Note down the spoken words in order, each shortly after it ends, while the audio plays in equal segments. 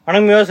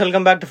வணக்கம் யோஸ்,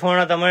 welcome back to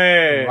ஃபோனா Tamil.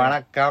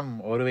 வணக்கம்.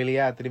 ஒரு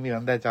வழியா திரும்பி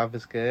வந்தாச்சு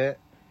ஆஃபீஸ்க்கு.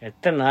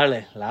 எத்தனை நாள்?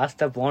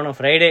 லாஸ்ட்டாக போன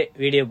ஃப்ரைடே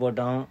வீடியோ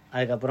போட்டோம்.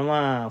 அதுக்கப்புறமா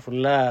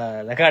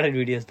ஃபுல்லாக ரெக்கார்டட்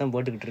வீடியோஸ் தான்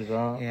போட்டுக்கிட்டு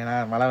இருக்கோம். ஏன்னா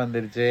மழை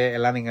வந்துருச்சு.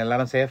 நீங்கள்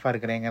எல்லாரும் சேஃபாக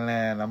இருக்கிறீங்கன்னு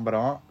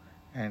நம்புகிறோம்.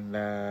 அண்ட்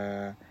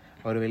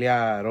ஒரு வழியா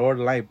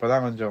ரோடெலாம் இப்போ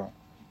தான் கொஞ்சம்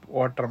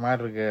ஓட்டுற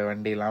மாதிரி இருக்கு,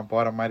 வண்டிலாம்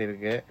போகிற மாதிரி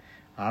இருக்கு.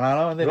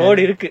 ஆனாலும் வந்து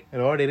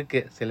ரோடு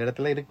இருக்கு, சில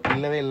இடத்துல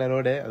இல்லவே இல்லை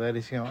ரோடு, அது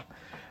ஒரு விஷயம்.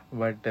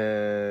 பட்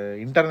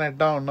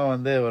இன்டர்நெட்டும் இன்னும்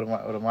வந்து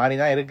ஒரு மாதிரி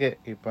தான் இருக்கு.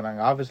 இப்போ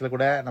நாங்கள் ஆஃபீஸில்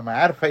கூட நம்ம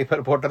ஏர்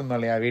ஃபைபர் போட்டிருந்தோம்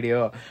இல்லையா வீடியோ,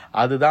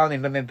 அதுதான் வந்து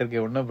இன்டர்நெட்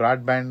இருக்கு, இன்னும்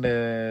ப்ராட்பேண்டு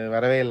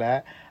வரவே இல்லை.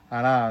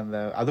 ஆனால்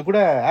அது கூட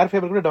ஏர்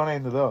ஃபைபர் கூட டவுன்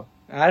ஆயிருந்ததோ,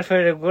 ஏர்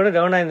ஃபைபர் கூட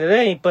டவுன் ஆயிருந்தது.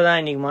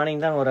 இப்போதான் இன்னைக்கு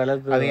மார்னிங் தான்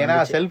ஓரளவுக்கு. அது ஏன்னா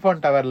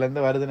செல்போன்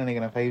டவர்லேருந்து வருதுன்னு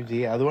நினைக்கிறேன்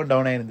 5G, அதுவும்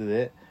டவுன்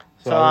ஆயிருந்தது.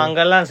 ஸோ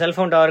அங்கெல்லாம்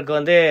செல்ஃபோன் டவருக்கு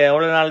வந்து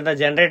எவ்வளோ நாள்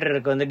தான்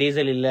ஜென்ரேட்டருக்கு வந்து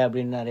டீசல் இல்லை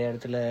அப்படின்னு நிறைய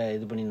இடத்துல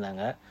இது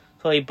பண்ணியிருந்தாங்க.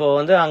 ஸோ இப்போ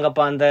வந்து அங்கே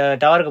அந்த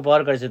டவருக்கு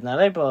பவர்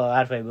கிடச்சதுனால இப்போ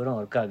ஏர் ஃபைபரும்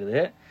ஒர்க் ஆகுது.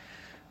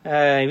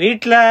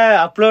 வீட்டில்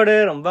அப்லோடு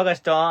ரொம்ப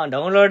கஷ்டம்.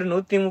 டவுன்லோடு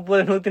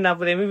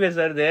 130-140 MB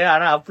வருது,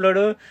 ஆனால்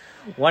அப்லோடு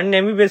 1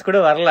 MB கூட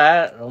வரல.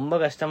 ரொம்ப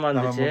கஷ்டமா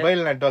இருந்துச்சு.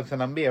 மொபைல் நெட்வொர்க்ஸை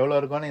நம்பி எவ்வளோ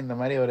இருக்கும்னு இந்த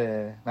மாதிரி ஒரு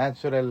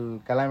நேச்சுரல்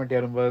கலாமிட்டி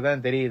வரும்போது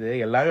தான் தெரியுது.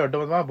 எல்லாமே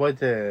ஒட்டுமொத்தமாக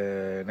போச்சு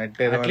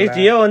நெட்டு. அட்லீஸ்ட்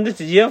ஜியோ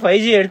வந்துச்சு, ஜியோ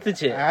 5G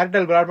எடுத்துச்சு.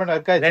 ஏர்டெல் ப்ராட்பேண்ட்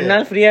இருக்காச்சு, 2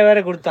 நாள் ஃப்ரீயா வேற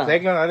கொடுத்தான்.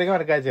 சைக்கிள் அதிகமாக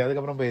இருக்காச்சு,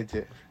 அதுக்கப்புறம்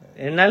போயிடுச்சு.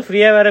 2 நாள்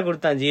ஃப்ரீயா வேற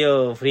கொடுத்தான் ஜியோ,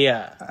 ஃப்ரீயா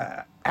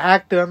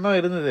ஆக்ட் வந்து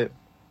இருந்தது.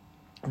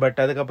 பட்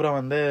அதுக்கப்புறம்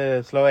வந்து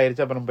ஸ்லோ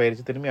ஆயிருச்சு, அப்புறம்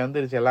போயிருச்சு, திரும்பி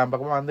வந்துருச்சு, எல்லா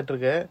பக்கமும் வந்துட்டு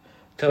இருக்கு.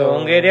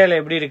 உங்க ஏரியால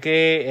எப்படி இருக்கு?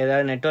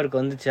 ஏதாவது நெட்வொர்க்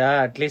வந்துச்சா?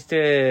 At least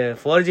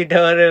 4G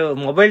tower,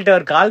 mobile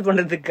tower call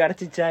பண்றதுக்கு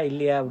கிடைச்சிச்சா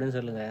இல்லையா அப்படின்னு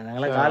சொல்லுங்க.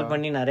 நாங்களாம் கால்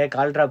பண்ணி நிறைய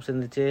கால் டிராப்ஸ்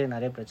இருந்துச்சு,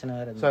 நிறைய பிரச்சனை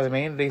வேற இருந்துச்சு. அது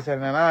மெயின் ரீசன்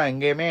என்னன்னா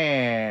எங்கேயுமே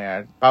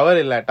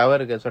பவர் இல்ல,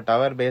 டவருக்கு. ஸோ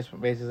டவர்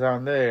பேசிஸா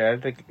வந்து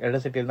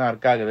எலக்ட்ரிசிட்டியில் தான்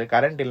ஒர்க் ஆகுது.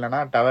 கரண்ட்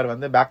இல்லைன்னா டவர்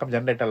வந்து பேக்கப்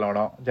ஜென்ரேட்டர்ல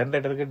வேணும்,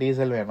 ஜென்ரேட்டருக்கு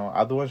டீசல் வேணும்,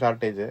 அதுவும்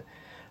ஷார்டேஜ்.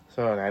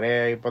 ஸோ நிறைய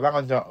இப்போதான்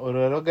கொஞ்சம்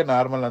ஓரளவுக்கு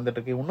நார்மல் வந்துட்டு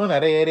இருக்கு. இன்னும்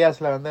நிறைய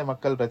ஏரியாஸ்ல வந்து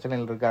மக்கள்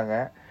பிரச்சனைகள் இருக்காங்க.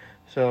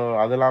 ஸோ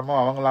அது இல்லாமல்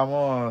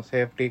அவங்களாமும்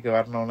சேஃப்டிக்கு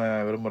வரணும்னு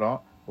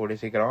விரும்புகிறோம் கூடி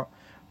சீக்கிரம்.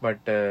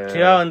 பட்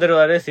சிவா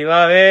வந்துருவாரு.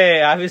 சிவாவே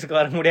ஆபீஸ்க்கு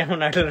வர முடியாம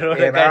நடுவில்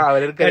ரோடு,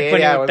 அவர் இருக்கிற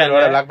ஏரியா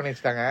லாக் பண்ணி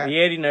வச்சுட்டாங்க,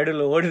 ஏரி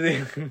நடுவில் ஓடுது.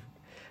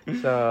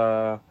 So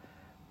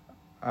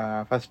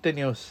first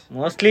news,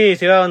 mostly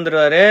Siva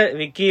வந்துருவாரு.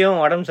 விக்கியும்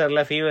உடம்பு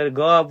சரியில்லை, ஃபீவர்,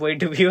 கோவா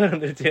போயிட்டு ஃபீவர்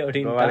வந்துருச்சு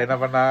அப்படின்னு என்ன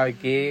பண்ணா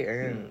விக்கி.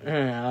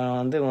 அவன்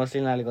வந்து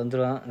மோஸ்ட்லி நாளைக்கு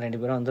வந்துருவான்,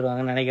 2 பேரும்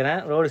வந்துருவாங்கன்னு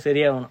நினைக்கிறேன். ரோடு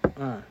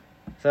சரியாகணும்.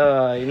 ஸோ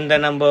இந்த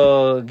நம்ம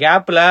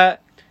கேப்ல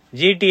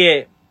GTA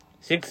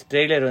 6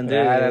 ட்ரெய்லர் வந்து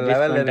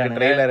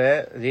ட்ரெய்லரு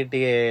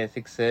GTA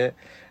 6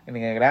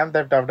 நீங்க கிராண்ட்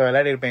தெஃப்ட் ஆஃப்டர்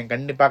விளையாடி இருப்பீங்க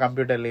கண்டிப்பா,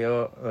 கம்ப்யூட்டர்லயோ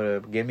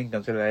கேமிங்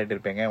கன்சோல் விளையாடி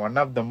இருப்பீங்க. ஒன்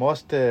ஆஃப் த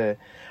மோஸ்ட்,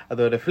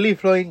 அது ஒரு ஃப்ரீ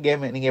ஃப்ளோயிங்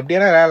கேம். நீங்க எப்படியா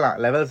விளையாடலாம்,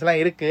 லெவல்ஸ்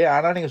எல்லாம் இருக்கு.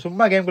 ஆனா நீங்க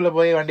சும்மா கேம்குள்ள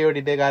போய் வண்டி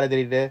ஓட்டிட்டு காரை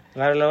திருட்டு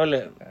வேற லெவல்.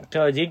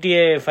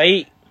 GTA 5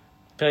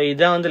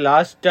 இதான் வந்து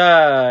லாஸ்டா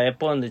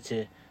எப்போ வந்துச்சு?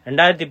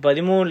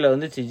 2013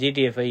 வந்துச்சு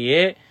GTA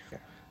 5.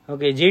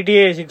 ஓகே,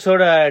 GTA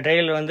 6ஓட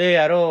ட்ரெயிலர் வந்து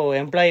யாரோ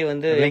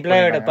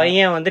எம்ப்ளாயோட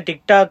பையன் வந்து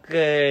டிக்டாக்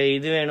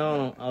இது வேணும்,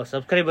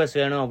 சப்ஸ்கிரைபர்ஸ்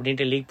வேணும்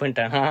அப்படின்ட்டு லீக்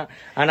பண்ணிட்டானா.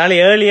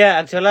 அதனால ஏர்லியா,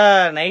 ஆக்சுவலா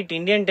நைட்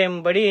இந்தியன் டைம்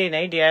படி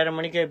நைட் 7:30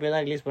 மணிக்கு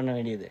இப்பதான் ரிலீஸ் பண்ண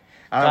வேண்டியது.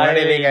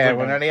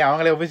 முன்னாடி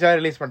அவங்களே ஒபிஷியலா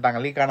ரிலீஸ் பண்ணிட்டாங்க.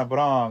 லீக் ஆன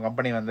அப்புறம்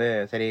கம்பெனி வந்து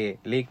சரி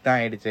லீக் தான்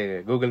ஆயிடுச்சு,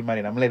 கூகுள்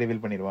மாதிரி நம்மளே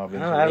ரிவீல் பண்ணிடுவோம்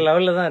அப்படின்னு. வேற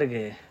லெவல்ல தான்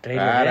இருக்கு,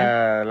 வேற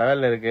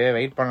லெவல்ல இருக்கு.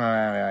 வெயிட் பண்ண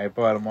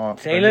எப்போ வருமோ.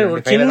 ட்ரெய்லர்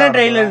ஒரு சின்ன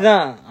ட்ரெய்லர்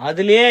தான்,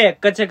 அதுலயே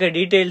எக்கச்சக்க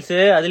டீடைல்ஸ்,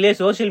 அதுலயே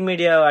சோசியல்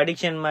மீடியா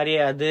அடிக்ஷன் மாதிரி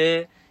அது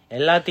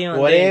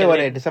எல்லாத்தையும். ஒரே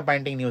ஒரு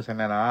டிசப்பாயிண்டிங் நியூஸ்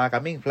என்னன்னா,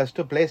 கமிங் பிளஸ்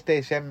டு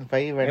PlayStation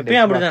 5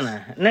 எப்பயும் அப்படிதானே.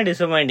 என்ன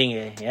டிசப்பாயிண்டிங்?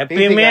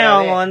 எப்பயுமே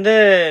அவங்க வந்து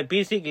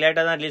பிசிக்கு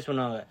லேட்டா தான் ரிலீஸ்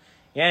பண்ணுவாங்க.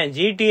 ஏன்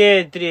GTA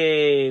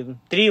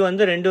 3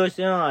 வந்து 2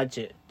 வருஷம்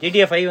ஆச்சு,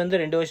 GTA 5 வந்து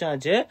 2 வருஷம்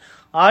ஆச்சு,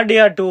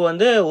 RDR 2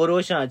 வந்து 1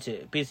 வருஷம் ஆச்சு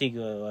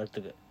பிசிக்கு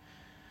வரத்துக்கு.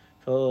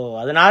 ஸோ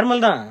அது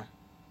நார்மல் தான்,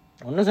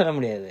 ஒன்றும் சொல்ல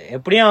முடியாது.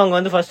 எப்படியும் அவங்க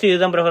வந்து ஃபர்ஸ்ட்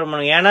இதுதான் ப்ரிஃபர்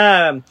பண்ணுவாங்க. ஏன்னா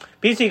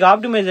பிசிக்கு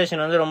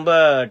ஆப்டிமைசேஷன் வந்து ரொம்ப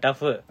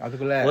டஃப்.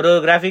 அதுக்குள்ள ஒரு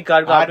கிராஃபிக்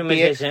கார்டு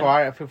ஆப்டிமைசேஷன்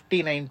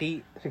 5090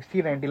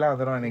 6090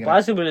 வந்துடும்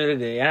பாசிபிள்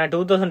இருக்கு. ஏன்னா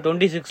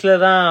 2026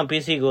 தான்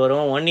பிசிக்கு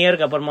வரும், 1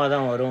 இயருக்கு அப்புறமா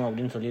தான் வரும்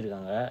அப்படின்னு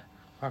சொல்லியிருக்காங்க.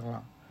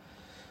 பார்க்கலாம்.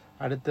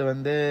 அடுத்து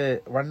வந்து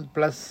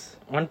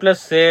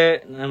OnePlus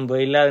நம்ம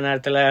இல்லாத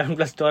நேரத்துல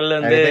OnePlus 12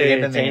 வந்து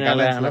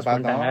சைனால அனௌன்ஸ்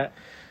பண்ணிட்டாங்க.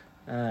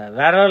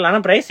 வேற லெவல். ஆனா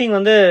பிரைசிங்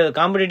வந்து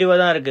காம்படிட்டிவா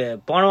தான் இருக்கு.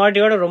 போன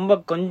வாட்டியோட ரொம்ப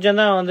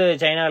கொஞ்சம் தான் வந்து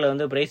சைனால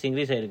வந்து பிரைஸ்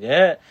இன்க்ரீஸ்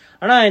ஆயிருக்கு.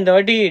 ஆனா இந்த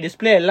வாட்டி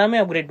டிஸ்பிளே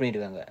எல்லாமே அப்கிரேட்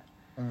பண்ணிருக்காங்க.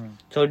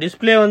 சோ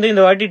டிஸ்பிளே வந்து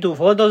இந்த வாட்டி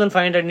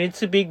 4500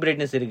 நிட்ஸ் பீக்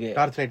பிரைட்னஸ் இருக்கு.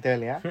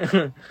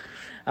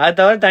 அது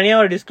தவிர தனியா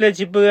ஒரு டிஸ்பிளே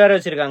சிப்பு வேற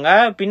வச்சிருக்காங்க.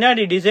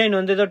 பின்னாடி டிசைன்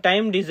வந்து ஏதோ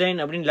டைம்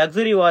டிசைன் அப்படின்னு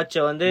லக்ஸரி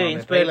வாட்சை வந்து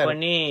இன்ஸ்பயர்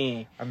பண்ணி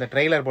அந்த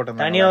ட்ரெய்லர்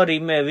போட்டு தனியா ஒரு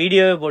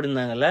வீடியோவே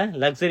போட்டிருந்தாங்கல்ல.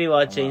 லக்ஸரி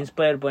வாட்சை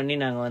இன்ஸ்பயர் பண்ணி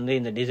நாங்க வந்து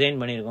இந்த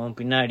டிசைன் பண்ணிருக்கோம்.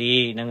 பின்னாடி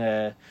நாங்க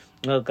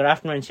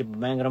கிராஃப்ட்மேன்ஷிப்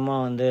பயங்கரமா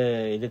வந்து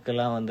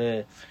இதுக்கெல்லாம் வந்து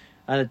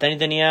அது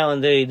தனித்தனியா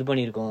வந்து இது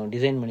பண்ணிருக்கோம்,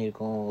 டிசைன்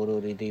பண்ணிருக்கோம். ஒரு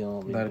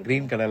இதையும்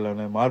கிரீன்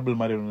கலர்ல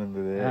மார்பிள் மாதிரி ஒன்று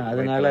இருந்தது,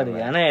 அது நல்லா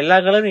இருக்கு. ஆனா எல்லா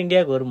கலரும்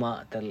இந்தியாவுக்கு வருமா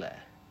தெரியல.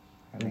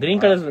 கிரீன்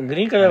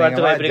கலர்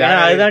வரது வாய்ப்பு இருக்கு.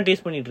 அதுதான்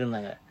டீஸ் பண்ணிட்டு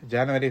இருந்தாங்க.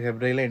 ஜனவரி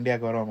பிப்ரவரியில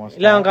இந்தியாவுக்கு வருவோம்.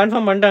 இல்ல அவங்க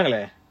கன்ஃபார்ம்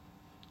பண்ணிட்டாங்களே.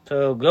 ஸோ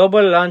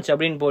குளோபல் லான்ச்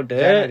அப்படின்னு போட்டு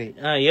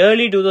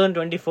ஏர்லி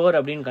 2024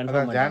 அப்படின்னு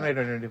கன்ஃபார்ம் ஜனவரி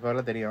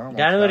 2024 தெரியும்.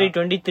 ஜனவரி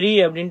 23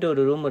 அப்படின்ட்டு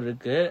ஒரு ரூமர்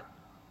இருக்கு,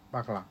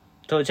 பார்க்கலாம்.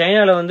 ஸோ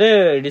சைனாவில் வந்து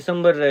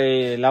டிசம்பர்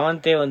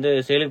 11 வந்து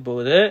சேலுக்கு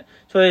போகுது.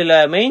 ஸோ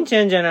இதில் மெயின்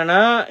சேஞ்ச்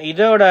என்னன்னா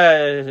இதோட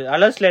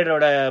அலர்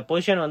ஸ்லைடரோட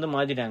பொசிஷன் வந்து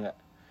மாற்றிட்டாங்க.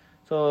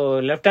 ஸோ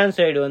லெஃப்ட் ஹேண்ட்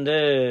சைடு வந்து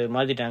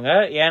மாற்றிட்டாங்க.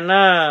 ஏன்னா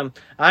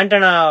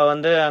ஆண்டனா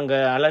வந்து அங்கே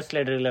அலர்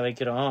ஸ்லைடரில்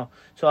வைக்கிறோம்,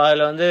 ஸோ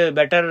அதில் வந்து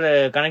பெட்டர்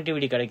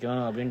கனெக்டிவிட்டி கிடைக்கும்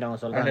அப்படின்ட்டு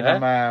அவங்க சொல்கிறாங்க.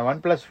 நம்ம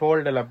OnePlus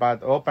Foldல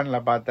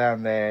ஓப்பன்ல பார்த்த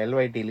அந்த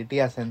LYT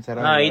லிட்டியா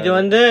சென்சர், இது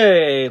வந்து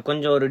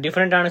கொஞ்சம் ஒரு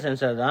டிஃப்ரெண்டான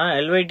சென்சார் தான்.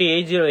 LYT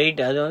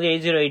 808 அது வந்து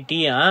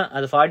 808T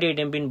அது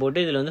 48 MPன்னு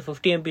போட்டு இதில் வந்து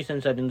 50 MP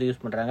சென்சார் வந்து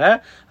யூஸ் பண்ணுறாங்க.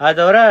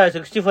 அது தவிர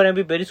 64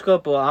 MP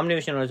பெரிஸ்கோப்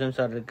ஆம்னிவிஷனோட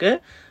சென்சார் இருக்கு.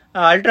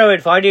 Ultra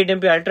wide 48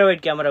 MP ultra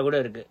wide camera கூட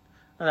இருக்கு.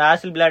 அந்த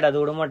ஆசில் பிளாட் அது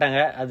விட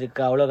மாட்டாங்க,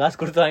 அதுக்கு அவ்வளோ காசு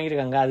கொடுத்து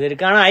வாங்கியிருக்காங்க. அது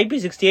இருக்கு, ஆனால்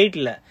IP68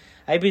 இல்லை,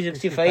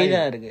 IP65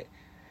 தான் இருக்கு.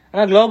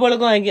 ஆனால்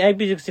குளோபலுக்கும்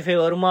IP65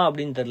 வருமா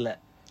அப்படின்னு தெரில,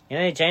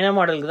 ஏன்னா சைனா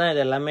மாடலுக்கு தான்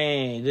இது எல்லாமே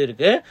இது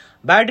இருக்கு.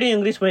 பேட்டரி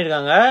இன்க்ரீஸ்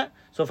பண்ணியிருக்காங்க.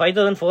 So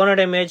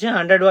 5400 mAh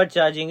 100 watt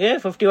charging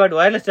 50 what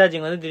wireless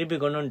charging வந்து திருப்பி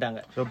கொண்டு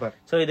வந்துட்டாங்க. சூப்பர்.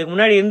 ஸோ இதுக்கு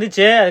முன்னாடி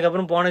இருந்துச்சு,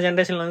 அதுக்கப்புறம் போன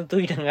ஜென்ரேஷன்ல வந்து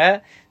தூக்கிட்டாங்க,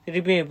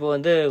 திருப்பி இப்போ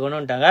வந்து கொண்டு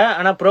வந்துட்டாங்க.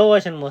 ஆனால் ப்ரோ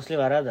வெர்ஷன் மோஸ்ட்லி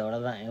வராது,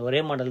 அவ்வளோதான்,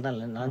 ஒரே மாடல் தான்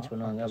லான்ச்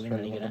பண்ணுவாங்க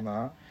அப்படின்னு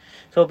நினைக்கிறேன்.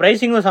 ஸோ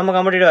ப்ரைஸிங்கும் செம்ம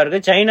காம்படிட்டிவாக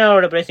இருக்குது.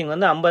 சைனாவோட ப்ரைஸிங்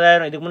வந்து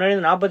 50,000, இதுக்கு முன்னாடி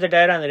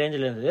 48,000 அந்த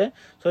ரேஞ்சில் இருந்தது.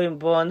 ஸோ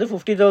இப்போ வந்து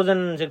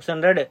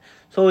 50,600.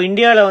 ஸோ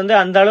இந்தியாவில் வந்து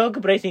அந்த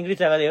அளவுக்கு ப்ரைஸ்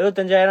இன்க்ரீஸ் ஆகாது.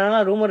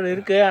 75,000 ரூமர்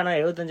இருக்கு, ஆனால்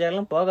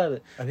 75,000 போகாது.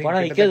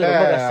 போனால் விற்கிறது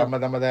ரொம்ப கஷ்டம்.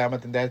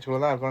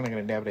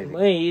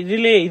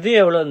 இதுல இது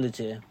எவ்வளோ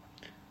இருந்துச்சு,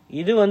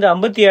 இது வந்து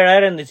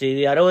 57,000 இருந்துச்சு.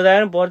 இது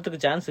 60,000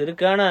 போறதுக்கு சான்ஸ்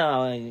இருக்கு,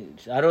 ஆனால்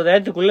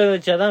 60,000க்குள்ள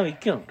வச்சாதான்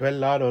விற்கும்.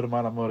 12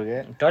 வருமா நம்ம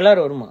ஊருக்கு?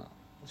 12 வருமா?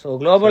 ஸோ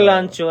குளோபல்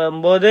லான்ச்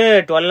வரும்போது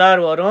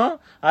 12 வரும்,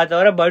 அது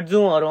தவிர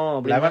பட்ஸும் வரும்.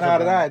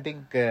 11 தான் ஐ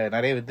திங்க்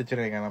நிறைய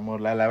வித்துச்சிருக்கீங்க நம்ம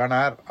ஊர்ல.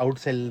 11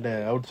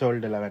 அவுட்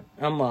சோல்டு 11.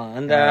 ஆமா,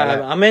 அந்த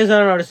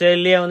அமேசானோட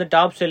சேல்லையே வந்து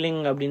டாப்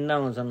செல்லிங் அப்படின்னு தான்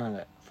அவங்க சொன்னாங்க.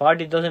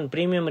 40,000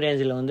 பிரீமியம்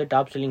ரேஞ்சில் வந்து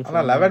டாப் செல்லிங்.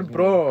 11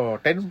 ப்ரோ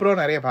 10 ப்ரோ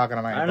நிறைய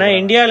பாக்குறேன். ஆனா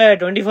இந்தியால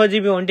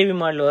 24GB 1TB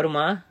மாடல்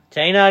வருமா?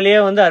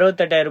 சைனாலேயே வந்து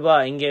 68,000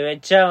 ரூபாய், இங்க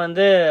வச்சா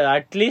வந்து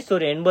அட்லீஸ்ட்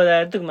ஒரு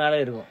 80,000க்கு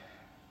மேல இருக்கும்.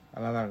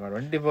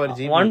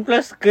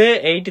 OnePlusக்கு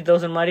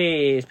 80,000 மாதிரி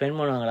ஸ்பெண்ட்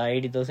பண்ணுவாங்களா?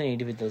 80,000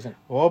 85,000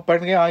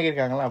 ஓப்பன்கே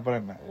வாங்கியிருக்காங்களா? அப்புறம்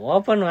என்ன,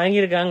 ஓப்பன்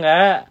வாங்கியிருக்காங்க,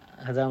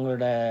 அது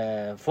அவங்களோட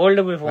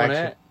ஃபோல்டபுள் போனு.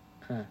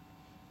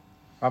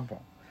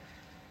 பார்ப்போம்.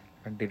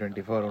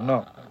 2024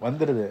 இன்னும்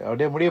வந்துருது,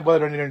 அப்படியே முடிய போது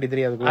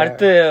 2023. அதுக்கு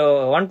அடுத்து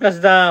OnePlus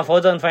தான்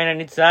 4500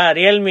 nits.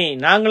 realme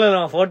நாங்களும்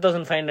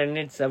 4500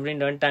 nits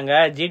அப்படின்னு வந்துட்டாங்க.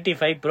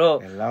 GT5 Pro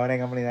எல்லாமே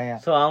கம்பெனி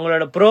தான். ஸோ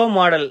அவங்களோட ப்ரோ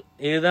மாடல்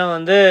இதுதான்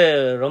வந்து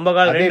ரொம்ப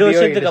காலம் 2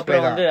 வருஷத்துக்கு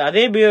அப்புறம் வந்து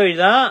அதே BOE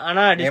தான்,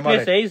 ஆனா டிஸ்பிளே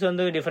சைஸ்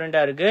வந்து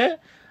டிஃபரெண்டா இருக்கு.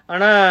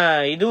 ஆனா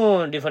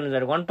இதுவும் டிஃபரெண்ட்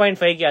இருக்கு.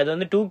 1.5K அது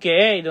வந்து 2K,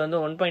 இது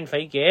வந்து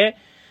 1.5K.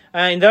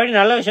 இந்த வாட்டி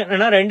நல்ல விஷயம்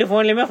என்னன்னா 2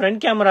 போன்லயுமே ஃப்ரண்ட்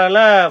கேமரால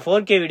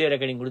 4K வீடியோ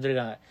ரெக்கார்டிங்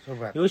கொடுத்துருக்காங்க.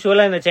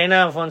 யூஸ்வலா இந்த சைனா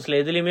போன்ஸ்ல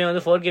எதுலயுமே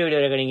வந்து 4K வீடியோ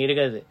ரெக்கார்டிங்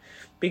இருக்காது.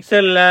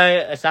 பிக்சல்ல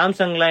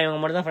சாம்சங்ல இவங்க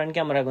மட்டும் தான் ஃப்ரண்ட்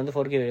கேமராக்கு வந்து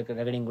 4K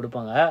ரெக்கார்டிங்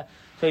கொடுப்பாங்க.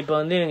 ஸோ இப்போ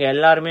வந்து இவங்க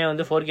எல்லாருமே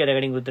வந்து 4K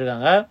ரெக்கார்டிங்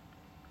கொடுத்துருக்காங்க.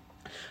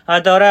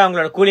 அது தவிர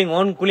அவங்களோட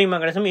ஓன் கூலிங்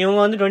மெக்கானிசம் இவங்க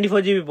வந்து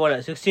 24GB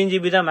போல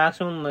 16GB தான்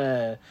மேக்ஸிமம்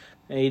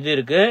இது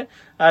இருக்கு.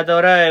 அது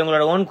தவிர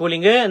இவங்களோட ஓன்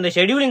கூலிங்கு, இந்த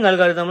ஷெடியூலிங்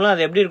அல்காரிதம்லாம்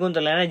அது எப்படி இருக்கும்னு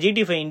தெரியல, ஏன்னா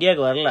GT5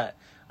 இந்தியாவுக்கு வரல,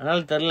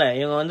 அதனால தெரியல.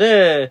 இவங்க வந்து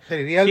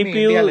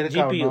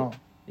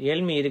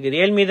ரியல்மி இருக்கு,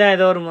 ரியல்மி தான்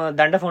ஏதோ ஒரு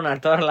தண்ட போன்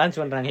அடுத்த வாரம் லான்ச்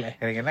பண்றாங்களே.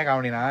 எனக்கு என்ன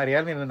காமெடினா,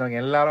 ரியல்மி இருந்தவங்க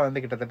எல்லாரும்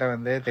வந்து கிட்டத்தட்ட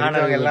வந்து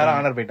தெரிஞ்சவங்க எல்லாரும்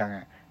ஆனர் போயிட்டாங்க.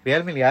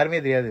 ரியல்மி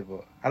யாருமே தெரியாது இப்போ,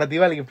 ஆனா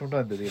தீபாவளி கிஃப்ட்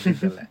வந்தது.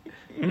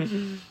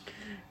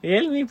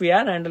 ரியல்மி இப்போ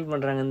யார் ஹேண்டில்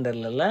பண்றாங்கன்னு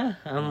தெரியல.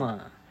 ஆமா,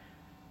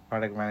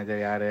 ப்ராடக்ட்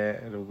மேனேஜர் யாரு,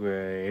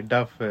 ஹெட்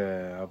ஆஃப்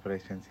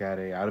ஆபரேஷன்ஸ்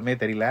யாரு, யாருமே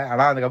தெரியல.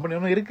 ஆனா அந்த கம்பெனி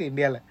ஒன்றும் இருக்கு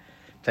இந்தியால.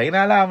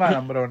 சைனால ஆமா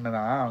நம்பர் 1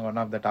 தான், அவங்க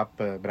one of the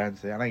top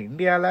brands. ஆனா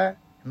இந்தியால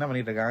என்ன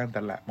பண்ணிட்டு இருக்காங்கன்னு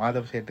தெரியல.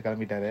 மாதவ் சேர்த்து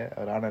கிளம்பிட்டாரு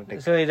அவர் ஆனர் டெக்.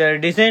 ஸோ இதை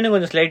டிசைனும்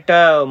கொஞ்சம் ஸ்லைட்டா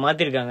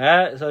மாத்திருக்காங்க.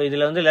 ஸோ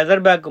இதுல வந்து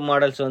லெதர் பேக்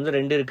மாடல்ஸ் வந்து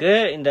 2 இருக்கு.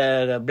 இந்த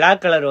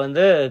பிளாக் கலர்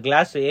வந்து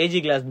கிளாஸ்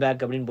ஏஜி கிளாஸ்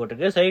பேக் அப்படின்னு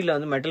போட்டிருக்கு. சைட்ல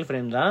வந்து மெட்டல்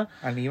ஃப்ரேம் தான்.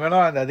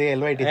 இவனும் அதே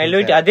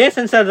LYT அதே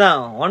சென்சார்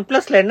தான்.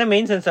 OnePlusல என்ன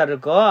மெயின் சென்சார்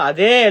இருக்கோ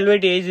அதே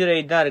LYT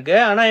 808 தான் இருக்கு.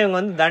 ஆனா இவங்க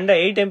வந்து தண்ட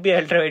 8 MP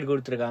அல்ட்ரா வைட்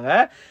கொடுத்துருக்காங்க.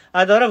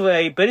 அது தவிர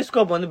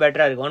பெரிஸ்கோப் வந்து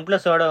பெட்டரா இருக்கு.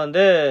 OnePlusஓட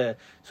வந்து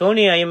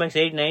சோனி IMX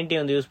 890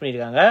 வந்து யூஸ்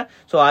பண்ணிருக்காங்க.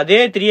 ஸோ அதே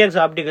 3x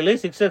optical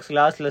 6x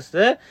lossless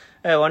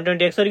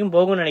 120x வரைக்கும்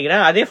போகும்னு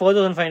நினைக்கிறேன். அதே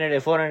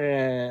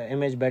 4,400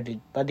 mAh பேட்டரி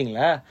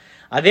பாத்தீங்களா?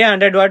 அதே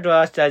 100 watt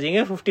fast charging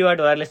 50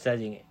 what wireless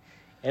charging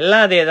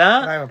எல்லாம் அதே தான்.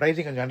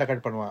 பிரைசிங் கொஞ்சம் அண்டர்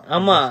கட் பண்ணுவான்.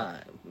 ஆமா,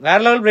 வேற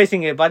லெவல்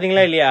பிரைசிங்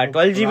பாத்தீங்களா இல்லையா?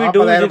 12GB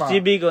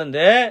 256GBக்கு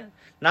வந்து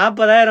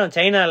 40,000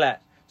 சைனால.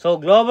 ஸோ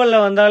குளோபல்ல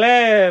வந்தாலே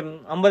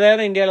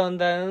 50,000, இந்தியாவில்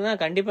வந்தாங்கன்னா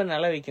கண்டிப்பா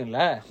நல்லா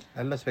விற்கும்ல.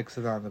 நல்ல ஸ்பெக்ஸ்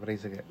தான் அந்த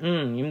பிரைஸுக்கு.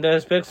 இந்த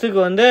ஸ்பெக்ஸுக்கு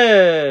வந்து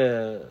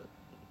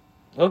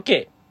ஓகே,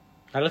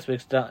 நல்ல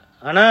ஸ்பெக்ஸ் தான்.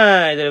 ஆனா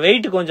இதுல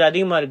வெயிட் கொஞ்சம்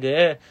அதிகமா இருக்கு.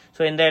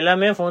 ஸோ இந்த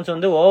எல்லாமே போன்ஸ்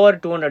வந்து ஓவர்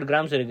 200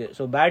 கிராம்ஸ் இருக்கு.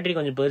 ஸோ பேட்டரி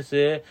கொஞ்சம்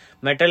பெருசு,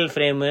 மெட்டல்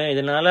ஃப்ரேமு,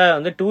 இதனால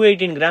வந்து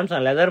 218 கிராம்ஸ்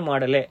லெதர்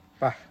மாடலே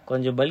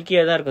கொஞ்சம்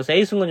பல்கியா தான் இருக்கும்.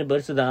 சைஸும் கொஞ்சம்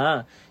பெருசு தான்.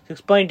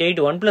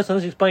 6.8 OnePlus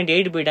வந்து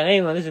 6.8 போயிட்டாங்க,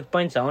 இவங்க வந்து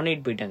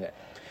 6.78 போயிட்டாங்க.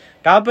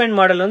 டாப் எண்ட்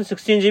மாடல் வந்து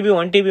 16GB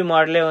 1TB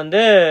மாடலே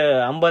வந்து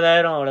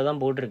 50,000 அவ்வளோதான்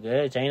போட்டிருக்கு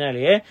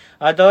சைனாலேயே.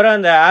 அது தவிர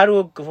அந்த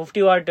ஏர்வுக்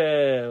 50 வாட்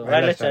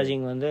வயர்லெஸ்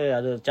சார்ஜிங் வந்து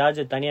அது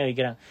சார்ஜர் தனியாக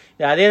விற்கிறாங்க.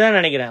 இது அதே தான்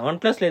நினைக்கிறேன்.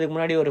 OnePlusல இதுக்கு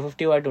முன்னாடி ஒரு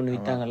 50 வாட் ஒன்று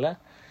விற்றாங்கல்ல,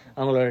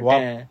 அவங்களோட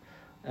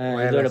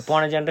இதோட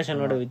போன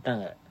ஜென்ரேஷனோட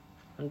விற்றாங்க.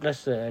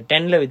 OnePlus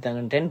 10ல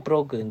விற்றாங்க, 10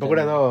 ப்ரோக்கு. இப்போ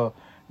கூட ஏதோ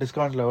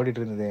டிஸ்கவுண்ட்ல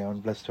ஓடிட்டு இருந்தது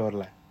OnePlus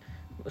ஸ்டோர்ல.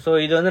 ஸோ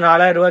இது வந்து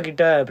 4,000 ரூபா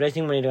கிட்ட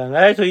ப்ரைசிங் பண்ணியிருக்காங்க.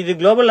 ஸோ இது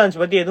குளோபல்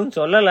லான்ச் பற்றி எதுவும்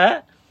சொல்லலை,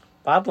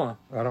 பார்ப்போம்.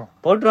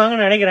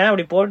 போட்டுருவாங்கன்னு நினைக்கிறேன்.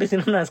 அப்படி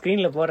போட்டுச்சுன்னா நான்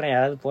ஸ்க்ரீனில் போடுறேன்,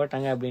 யாராவது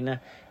போட்டாங்க அப்படின்னா.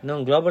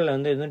 இன்னும் குளோபலில்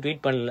வந்து எதுவும்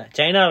ட்வீட் பண்ணல.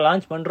 சைனா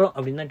லான்ச் பண்ணுறோம்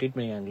அப்படின்னு தான் ட்வீட்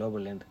பண்ணிருக்காங்க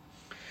குளோபல்லேருந்து.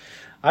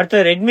 அடுத்து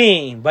ரெட்மி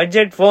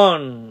பட்ஜெட்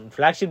ஃபோன்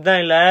ஃப்ளாக்ஷிப் தான்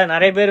இல்லை.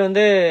 நிறைய பேர்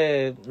வந்து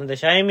இந்த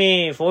ஷைமி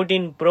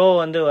 14 ப்ரோ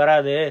வந்து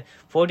வராது,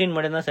 14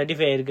 மட்டும்தான்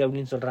சர்டிஃபை ஆயிருக்கு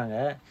அப்படின்னு சொல்கிறாங்க.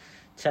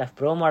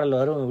 ப்ரோ மாடல்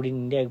வரும்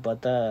அப்படின்னு இந்தியாவுக்கு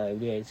பார்த்தா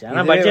எப்படி ஆயிடுச்சு.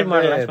 ஆனால் பட்ஜெட்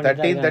மாடல்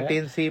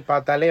 13C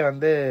பார்த்தாலே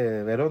வந்து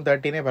வெறும்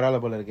 13 பரவாயில்ல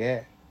போல இருக்கு.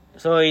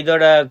 ஸோ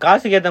இதோட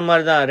காசுக்கு ஏற்ற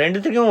மாதிரி தான்.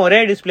 ரெண்டுத்துக்கும் ஒரே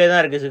டிஸ்பிளே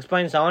தான் இருக்கு,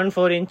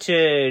 6.74 இன்ச்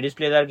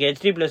டிஸ்பிளே தான் இருக்கு.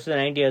 HD+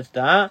 90Hz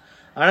தான்.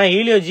 ஆனால்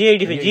ஹீலியோ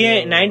G85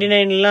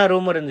 G99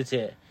 ரூமர்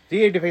இருந்துச்சு.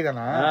 G85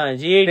 தானா?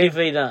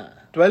 G85 தான்,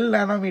 12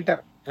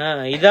 நானோமீட்டர்.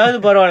 இதாவது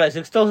பரவாயில்ல,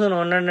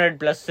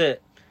 6100+.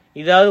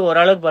 இதாவது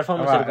ஓரளவுக்கு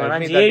பர்ஃபார்மன்ஸ் இருக்கும்.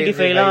 ஆனால்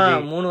G85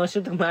 3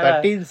 வருஷத்துக்கு மேல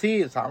 13C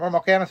சம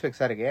மொக்கையான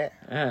ஸ்பெக்ஸா இருக்கு.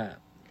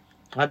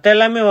 மற்ற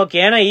எல்லாமே ஓகே.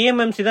 ஏன்னா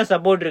EMMC தான்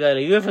சப்போர்ட் இருக்கு,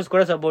 அதுல UFS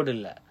கூட சப்போர்ட்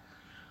இல்லை.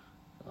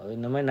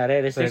 இந்த மாதிரி நிறைய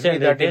ரெஸ்ட்ரிக்ஷன்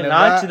இருக்கு.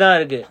 நாட்ச் தான்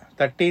இருக்கு,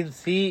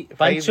 13C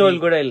பஞ்ச்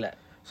ஹோல் கூட இல்ல.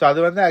 சோ அது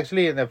வந்து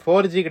ஆக்சுவலி இந்த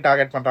 4G க்கு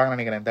டார்கெட் பண்றாங்கன்னு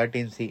நினைக்கிறேன்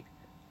 13C.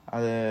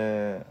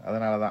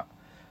 அதனால தான்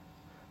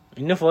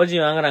இன்னும் 4G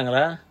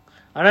வாங்குறாங்களா?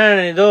 ஆனா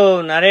ஏதோ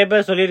நிறைய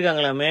பேர்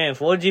சொல்லியிருக்காங்களாமே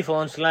 4G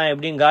ஃபோன்ஸ்லாம்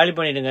எப்படியும் காலி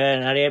பண்ணிடுங்க,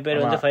 நிறைய பேர்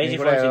வந்து 5G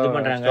ஃபோன்ஸ் இது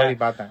பண்றாங்க,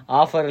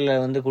 ஆஃபர்ல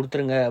வந்து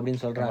கொடுத்துருங்க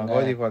அப்படின்னு சொல்றாங்க.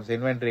 4G ஃபோன்ஸ்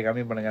இன்வென்டரி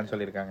கம்மி பண்ணுங்கன்னு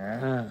சொல்லியிருக்காங்க.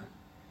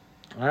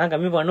 ஆனா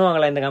கம்மி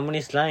பண்ணுவாங்களா இந்த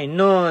கம்பெனிஸ்லாம்?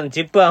 இன்னும்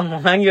சிப்பு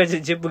வாங்கி வச்ச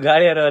சிப்பு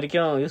காலியாகிற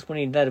வரைக்கும் யூஸ்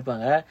பண்ணிட்டு தான்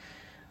இருப்பாங்க.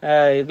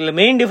 இதுல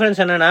மெயின்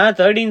டிஃபரன்ஸ் என்னன்னா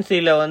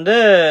 13Cல வந்து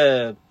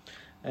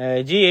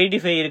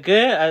G85 இருக்கு,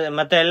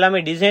 மற்ற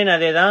எல்லாமே டிசைன்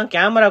அதே தான்.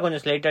 கேமரா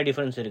கொஞ்சம் ஸ்லைட்டா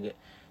டிஃபரன்ஸ் இருக்கு.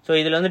 ஸோ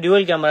இதுல வந்து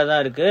டியூவல் கேமரா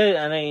தான் இருக்கு.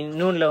 ஆனால்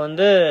இன்னொன்னுல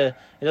வந்து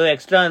ஏதோ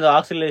எக்ஸ்ட்ரா இந்த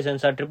ஆக்சிலரி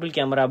சென்சார் ட்ரிபிள்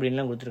கேமரா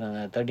அப்படின்லாம்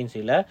கொடுத்துருக்காங்க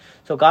 13Cல.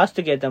 ஸோ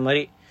காஸ்ட்டுக்கு ஏற்ற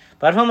மாதிரி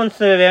பர்ஃபார்மன்ஸ்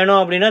வேணும்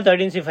அப்படின்னா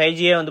 13C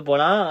 5G வந்து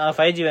போகலாம்,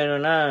 5G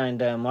வேணும்னா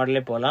இந்த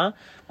மாடலே போகலாம்.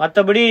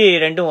 மற்றபடி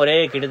ரெண்டும் ஒரே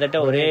கிட்டத்தட்ட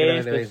ஒரே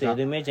ஸ்பெக்ஸ்,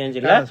 எதுவுமே சேஞ்ச்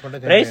இல்லை.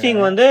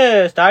 பிரைசிங் வந்து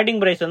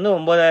ஸ்டார்டிங் பிரைஸ் வந்து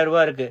 9,000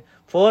 ரூபா இருக்கு.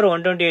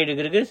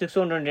 4,128 இருக்கு,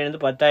 6,128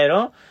 வந்து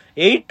 10,000,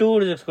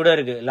 8,226 கூட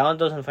இருக்கு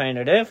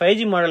 11,500.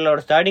 5G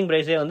மாடலோட ஸ்டார்டிங்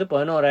பிரைஸே வந்து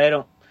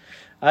 11,000.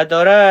 அது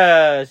தவிர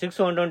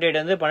 6,128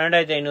 வந்து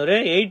 12,500,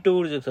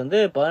 8,226 வந்து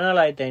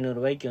 14,500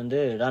 ரூபாய்க்கு வந்து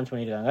லான்ச்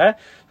பண்ணியிருக்காங்க.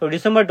 ஸோ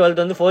December 12th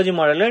வந்து 4G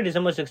மாடல்,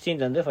 December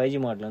 16th வந்து 5G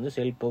மாடல் வந்து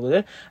சேல்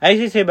போகுது.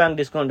 ICICI பேங்க்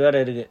டிஸ்கவுண்ட்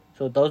வேறு இருக்கு.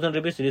 So 1,000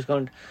 rupees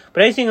discount.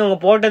 பிரைசிங் அவங்க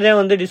போட்டதே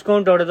வந்து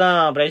டிஸ்கவுண்டோட தான்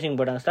பிரைசிங்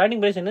போட்டாங்க.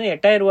 ஸ்டார்டிங் பிரைஸ் வந்து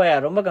 8,000 ரூபாயா,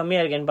 ரொம்ப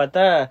கம்மியாக இருக்கேன்னு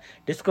பார்த்தா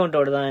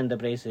டிஸ்கவுண்டோட தான் இந்த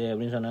பிரைஸ்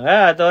அப்படின்னு சொன்னாங்க.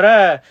 அது தவிர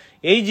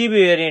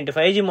 8GB variant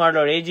 5G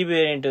மாடலோட 8GB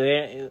variant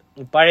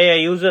பழைய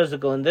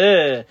யூசர்ஸுக்கு வந்து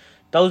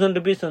 1,000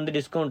 rupees வந்து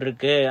டிஸ்கவுண்ட்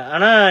இருக்கு.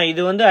 ஆனா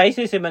இது வந்து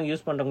ஐசிஐசிஐ பேங்க்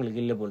யூஸ் பண்றவங்களுக்கு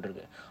இல்ல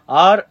போட்டிருக்கு,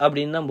 ஆர்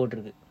அப்படின்னு தான்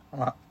போட்டிருக்கு.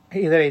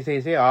 இதர்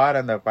ஐசிஐசிஐ ஆர்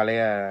அந்த பழைய.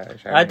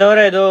 அது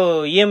தவிர ஏதோ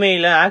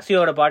இஎம்ஐல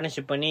ஆக்சியோட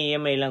பார்ட்னர்ஷிப் பண்ணி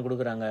இஎம்ஐ எல்லாம்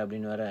கொடுக்குறாங்க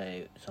அப்படின்னு வேற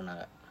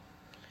சொன்னாங்க.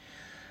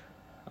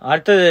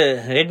 அடுத்தது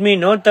ரெட்மி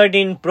நோட்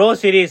 13 ப்ரோ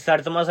சீரீஸ்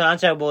அடுத்த மாசம்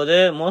லான்ச் ஆக போகுது.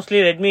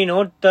 Mostly Redmi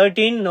note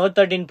 13, note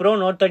 13 bro,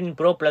 note 13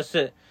 bro plus.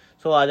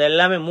 So அது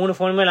எல்லாமே 3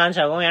 ஃபோனுமே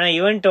லான்ச் ஆகும். ஏன்னா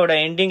ஈவெண்ட்டோட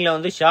எண்டிங்ல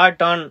வந்து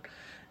ஷார்ட் ஆன்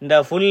இந்த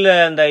ஃபுல்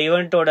அந்த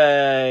ஈவெண்ட்டோட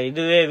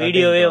இதுவே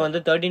வீடியோவே வந்து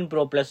 13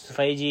 ப்ரோ பிளஸ்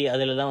 5G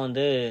அதில் தான்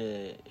வந்து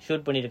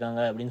ஷூட்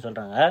பண்ணியிருக்காங்க அப்படின்னு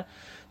சொல்கிறாங்க.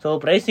 ஸோ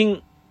ப்ரைஸிங்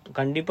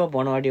கண்டிப்பாக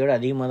போன வாட்டியோட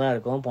அதிகமாக தான்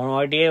இருக்கும். போன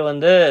வாட்டியே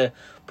வந்து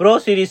ப்ரோ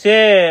சீரீஸே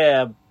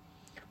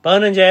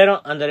 15,000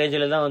 அந்த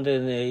ரேஞ்சில் தான் வந்து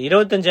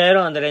 25,000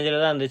 அந்த ரேஞ்சில்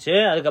தான் இருந்துச்சு.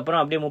 அதுக்கப்புறம்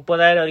அப்படியே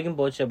 30,000 வரைக்கும்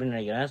போச்சு அப்படின்னு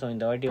நினைக்கிறேன். ஸோ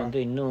இந்த வாட்டி வந்து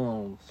இன்னும்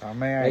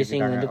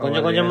ப்ரைசிங் வந்து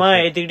கொஞ்சம் கொஞ்சமாக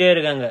ஏற்றிக்கிட்டே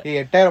இருக்காங்க.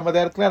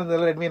 8,000-9,000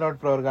 இருந்தது ரெட்மி நோட்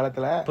ப்ரோ ஒரு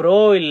காலத்தில். ப்ரோ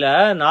இல்லை,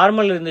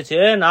 நார்மல் இருந்துச்சு.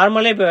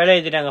 நார்மலே இப்போ விலை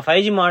ஏற்றிட்டாங்க.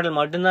 5G மாடல்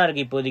மட்டும்தான்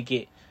இருக்கு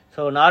இப்போதைக்கு.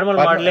 ஸோ நார்மல்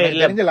மாடலே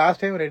இல்லை.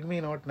 லாஸ்ட் டைம் ரெட்மி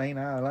நோட்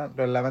 9 அதெல்லாம்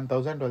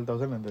 11,000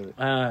 12,000 இருந்தது.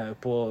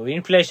 இப்போ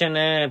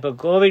இன்ஃபிளேஷனு இப்போ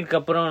கோவிட்க்கு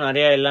அப்புறம்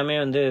நிறைய எல்லாமே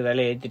வந்து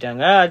விலை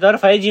ஏற்றிட்டாங்க. அது தவிர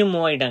 5G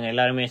மூவ் ஆகிட்டாங்க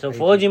எல்லாருமே. ஸோ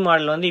 4G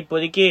மாடல் வந்து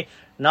இப்போதைக்கு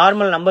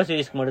நார்மல் நம்பர்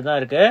சீரீஸ்க்கு மட்டும்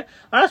தான் இருக்கு.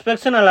 ஆனால்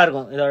ஸ்பெக்ஸ் நல்லா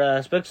இருக்கும். இதோட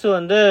ஸ்பெக்ஸ்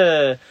வந்து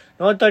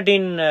நோட்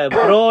 13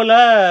 ப்ரோல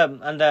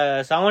அந்த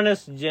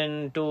 7S Gen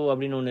 2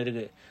 அப்படின்னு ஒன்று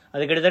இருக்கு.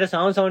 அது கிட்டத்தட்ட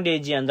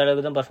 778G அந்த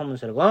அளவுக்கு தான்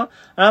பர்ஃபார்மன்ஸ் இருக்கும்.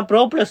 ஆனால் ப்ரோ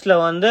ப்ளஸில்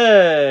வந்து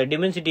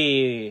டிமென்சிட்டி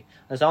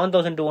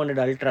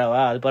 7200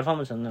 அல்ட்ராவா, அது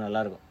பர்ஃபார்மன்ஸ் வந்து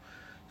நல்லாயிருக்கும்.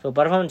 ஸோ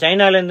பர்ஃபார்மன்ஸ்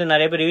சைனாலேருந்து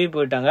நிறைய பேர் ரிவ்யூ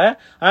போயிட்டாங்க.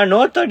 ஆனால்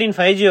நோட் 13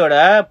 5Gயோட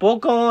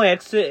போக்கோவும்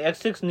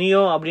X6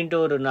 நியோ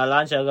அப்படின்ட்டு ஒரு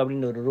லான்ச் ஆகும்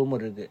அப்படின்ட்டு ஒரு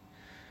ரூமர் இருக்கு.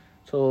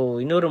 ஸோ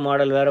இன்னொரு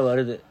மாடல் வேற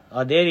வருது,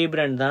 அதே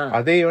ரீபிராண்ட் தான்.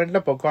 அதே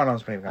ஈவெண்ட்ல போக்கோ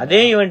அனௌன்ஸ் பண்ணிருக்காங்க.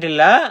 அதே ஈவெண்ட்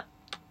இல்ல,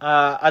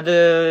 அது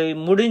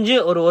முடிஞ்சு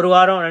ஒரு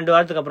வாரம் 2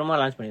 வாரத்துக்கு அப்புறமா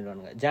லான்ச்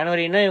பண்ணிடுவாங்க.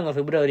 ஜனவரினா இவங்க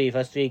பிப்ரவரி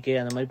ஃபர்ஸ்ட் வீக்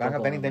அந்த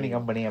மாதிரி தனி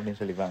கம்பெனி அப்படின்னு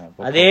சொல்லிப்பாங்க.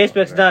 அதே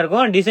ஸ்பெக்ஸ் தான்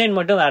இருக்கும், டிசைன்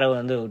மட்டும் வேற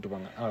வந்து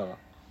விட்டுப்பாங்க,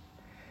 அவ்வளவுதான்.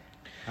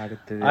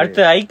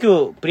 அடுத்து iQOO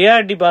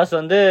ப்ரியாரிட்டி பாஸ்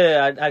வந்து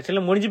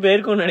ஆக்சுவலா முடிஞ்சு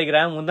போயிருக்கும்னு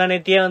நினைக்கிறேன்.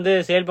 முந்தானேத்தியே வந்து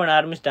சேல் பண்ண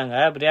ஆரம்பிச்சிட்டாங்க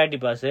ப்ரியாரிட்டி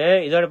பாஸ்.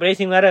 இதோட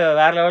பிரைசிங்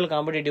வேற லெவல்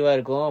காம்படிட்டிவா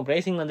இருக்கும்.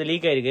 பிரைசிங் வந்து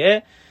லீக் ஆயிருக்கு.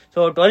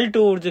 ஸோ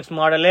 12/256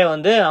 மாடலே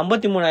வந்து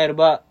 53,000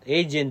 ரூபாய்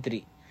 8 Gen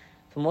 3.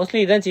 மோஸ்ட்லி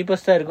இதான்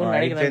சீப்பஸ்டா இருக்கும்னு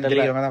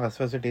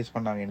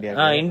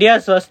நினைக்கிறேன்.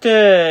 இந்தியாஸ் ஃபர்ஸ்ட்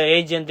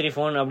 8 Gen 3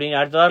 போன் அப்படின்னு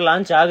அடுத்த வாரம்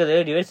லான்ச் ஆகுது.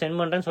 டிவைஸ் சென்ட்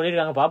பண்றேன்னு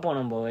சொல்லிருக்காங்க. பாப்போம்,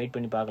 நம்ம வெயிட்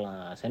பண்ணி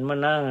பார்க்கலாம். சென்ட்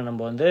பண்ணா நம்ம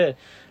வந்து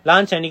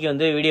லான்ச் அன்னைக்கு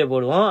வந்து வீடியோ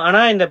போடுவோம்.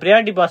 ஆனா இந்த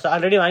ப்ரியாரிட்டி பாஸ்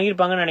ஆல்ரெடி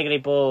வாங்கியிருப்பாங்கன்னு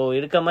நினைக்கிறேன். இப்போ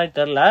இருக்க மாதிரி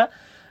தெரியல.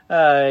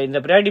 இந்த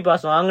ப்ரியாரிட்டி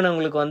பாஸ்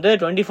வாங்கினவங்களுக்கு வந்து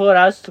 24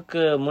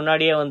 ஹவர்ஸ்க்கு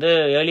முன்னாடியே வந்து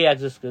ஏர்லி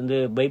ஆக்சஸ்க்கு வந்து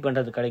பை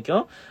பண்றது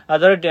கிடைக்கும்.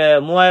 அதோட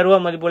 3,000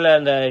 ரூபாய் மதிப்புள்ள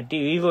அந்த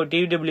விவோ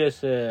TWS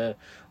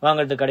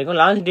வாங்குறதுக்கு கிடைக்கும்.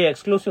 லான்ச் டே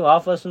எக்ஸ்க்ளூசிவ்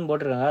ஆஃபர்ஸ்ன்னு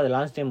போட்டிருக்காங்க. அது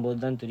லான்ச் டைம் போது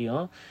தான்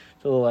தெரியும்.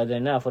 ஸோ அது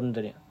என்ன ஆஃபர்னு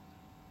தெரியும்.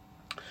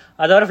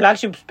 அதோட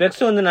ஃபிளாக்ஷிப்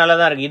ஸ்பெக்ஸ் வந்து நல்லா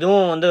தான் இருக்கு.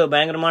 இதுவும் வந்து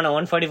பயங்கரமான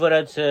 144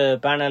 Hz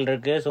பேனல்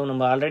இருக்கு. ஸோ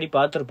நம்ம ஆல்ரெடி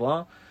பார்த்துருப்போம்.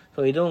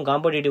 ஸோ இதுவும்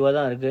காம்படிட்டிவாக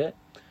தான் இருக்கு.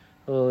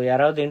 ஸோ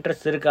யாராவது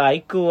இன்ட்ரெஸ்ட் இருக்கா?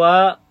 iQOO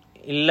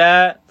இல்ல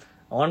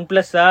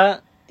OnePlus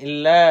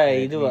இல்ல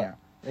இதுவா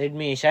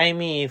ரெட்மி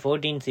ஷைமி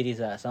 14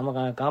 சீரீஸா? செம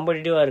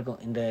காம்படிட்டிவா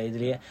இருக்கும் இந்த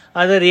இதுலயே.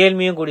 அது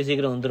ரியல்மியும் கூடி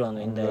சீக்கிரம் வந்துருவாங்க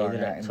இந்த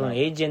இதுல. ஸோ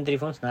 8 Gen 3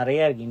 போன்ஸ்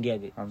நிறைய இருக்கு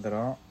இந்தியாவுக்கு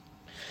வந்துடும்.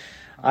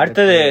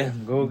 அடுத்தது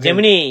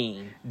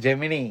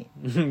ஜெமினி.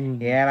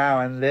 ஏன்னா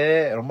வந்து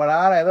ரொம்ப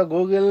நாள் ஏதோ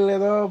கூகுள்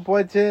ஏதோ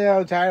போச்சு,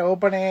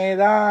 ஓப்பனே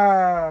தான்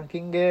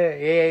கிங்கு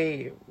ஏஐ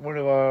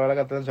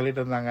உலகத்துல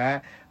சொல்லிட்டு இருந்தாங்க.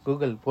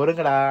 கூகுள்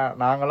பொறுங்கடா,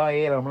 நாங்களும்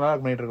ஏஐ ரொம்ப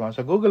நாள் பண்ணிட்டு இருக்கோம்.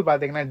 ஸோ கூகுள்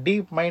பாத்தீங்கன்னா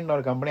டீப் மைண்ட்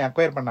ஒரு கம்பெனி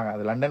அக்வயர் பண்ணாங்க.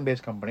 அது லண்டன்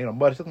பேஸ்ட் கம்பெனி.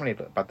 ரொம்ப வருஷத்துக்கு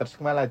பண்ணிட்டு 10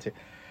 வருஷத்துக்கு மேல ஆச்சு.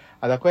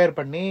 அதை அக்வயர்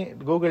பண்ணி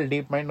கூகுள்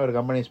டீப் மைண்ட் ஒரு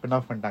கம்பெனி ஸ்பின்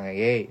ஆஃப் பண்ணிட்டாங்க.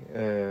 ஏஐ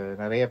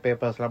நிறைய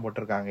பேப்பர்ஸ் எல்லாம்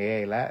போட்டிருக்காங்க.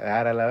 ஏஐல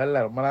வேற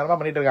லெவல்ல ரொம்ப நேரமா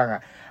பண்ணிட்டு இருக்காங்க.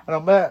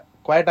 ரொம்ப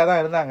குவாய்ட்டா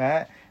தான் இருந்தாங்க.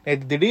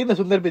 நேற்று திடீர்னு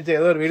சுந்தர் பிச்சை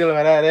ஏதோ ஒரு வீடியோல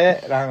வராரு,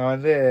 நாங்க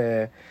வந்து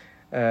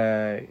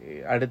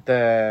அடுத்த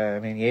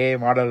ஏஐ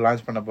மாடல்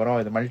லான்ச் பண்ண போறோம்,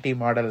 இது மல்டி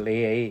மாடல்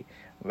ஏஐ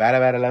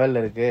வேற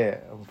லெவல்ல இருக்கு,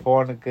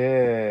 போனுக்கு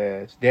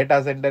டேட்டா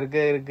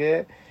சென்டருக்கு இருக்கு,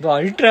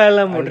 அல்ட்ரா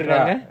எல்லாம்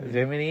போட்டிருக்காங்க.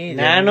 ஜெமினி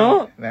நானோ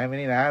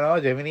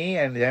Gemini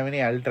and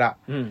Gemini ultra.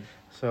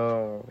 So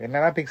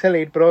என்னன்னா Pixel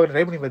 8 Pro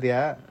ட்ரை பண்ணி பாத்தியா?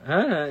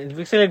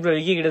 Pixel 8 Pro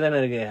விக்கி கிட்ட தானே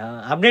இருக்கு.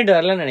 அப்டேட்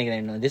வரலன்னு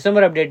நினைக்கிறேன். இன்னும்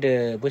டிசம்பர் அப்டேட்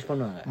புஷ்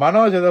பண்ணுவாங்க.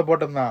 மனோஜ் ஏதோ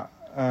போட்டிருந்தான்,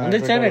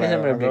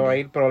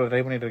 8 Pro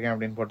ட்ரை பண்ணிட்டு இருக்கேன்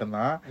அப்படின்னு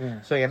போட்டிருந்தான்.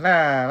 சோ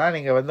என்னன்னா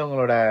நீங்க வந்து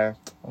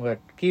உங்க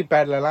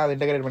கீபேட்ல எல்லாம் அதை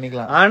இன்டகிரேட்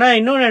பண்ணிக்கலாம். ஆனா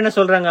இன்னொன்னு என்ன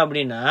சொல்றாங்க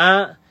அப்படின்னா,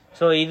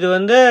 ஸோ இது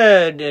வந்து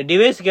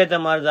டிவைஸ்க்கு ஏற்ற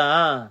மாதிரி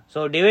தான். ஸோ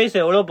டிவைஸ்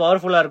எவ்வளோ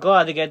பவர்ஃபுல்லாக இருக்கோ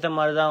அதுக்கேற்ற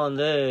மாதிரி தான்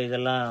வந்து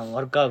இதெல்லாம்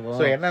ஒர்க் ஆகும்.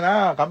 ஸோ என்னன்னா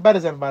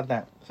கம்பேரிசன்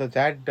பார்த்தேன். So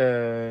chat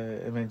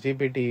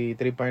GPT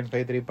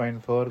 3.5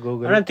 3.4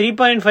 Google. ஆனால்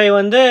 3.5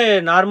 வந்து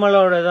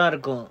நார்மலோட தான்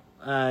இருக்கும்.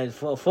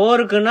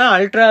 4க்குன்னா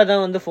அல்ட்ரா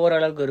தான் வந்து 4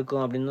 அளவுக்கு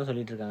இருக்கும் அப்படின்னு தான்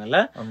சொல்லிட்டு இருக்காங்கல்ல.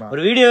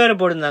 ஒரு வீடியோ வேற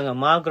போட்டிருந்தாங்க.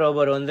 மார்க்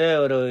ரோபர் வந்து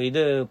ஒரு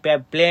இது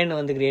பிளேன்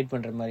வந்து கிரியேட்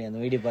பண்ற மாதிரி.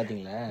 அந்த வீடியோ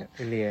பாத்தீங்களா?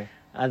 இல்லையே.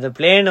 அந்த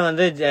பிளேன்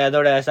வந்து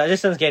அதோட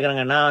சஜஷன்ஸ்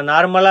கேக்குறாங்க. நான்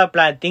நார்மலா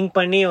திங்க்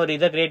பண்ணி ஒரு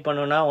இதை கிரியேட்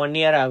பண்ணோம்னா 1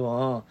 year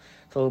ஆகும்.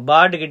 ஸோ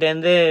பாட் கிட்ட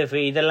இருந்து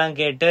இதெல்லாம்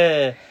கேட்டு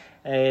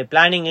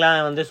பிளானிங்லாம்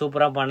வந்து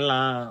சூப்பரா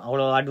பண்ணலாம்.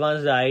 அவ்வளோ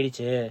அட்வான்ஸ்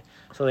ஆயிடுச்சு.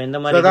 சோ எந்த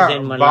மாதிரி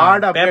டிசைன்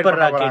பண்ணலாம், பேப்பர்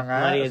ராக்கெட்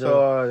மாதிரி. சோ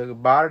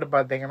பாட்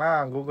பாத்தீங்கன்னா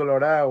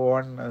கூகுளோட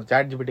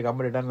சாட் ஜிபிடி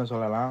கம்பெனிட்டர்னு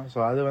சொல்லலாம். சோ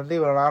அது வந்து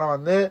இவ்வளவு நேரம்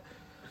வந்து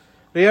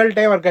ரியல்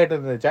டைம் ஒர்க் ஆயிட்டு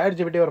இருந்தது. சாட்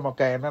ஜிபிடி ஒரு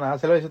மொக்க, என்னன்னா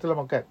சில விஷயத்துல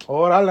மொக்க,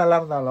 ஓவரால் நல்லா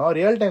இருந்தாலும்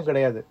ரியல் டைம்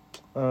கிடையாது.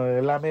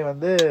 எல்லாமே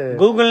வந்து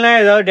கூகுள்னா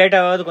ஏதாவது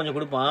டேட்டாவாவது கொஞ்சம்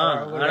கொடுப்பான்.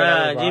 ஆனா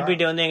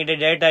ஜிபிடி வந்து என்கிட்ட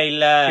டேட்டா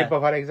இல்ல. இப்ப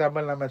ஃபார்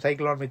எக்ஸாம்பிள் நம்ம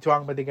சைக்ளோன்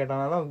மிச்சுவாங் பத்தி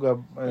கேட்டாலும்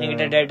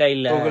என்கிட்ட டேட்டா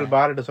இல்ல கூகுள்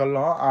பார்ட்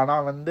சொல்லும். ஆனா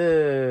வந்து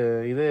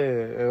இது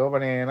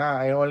open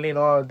I only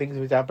no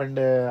things which happened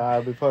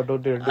before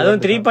 2020.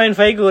 அதுவும்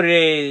 3.5க்கு ஒரு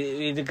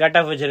இது கட்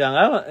ஆஃப்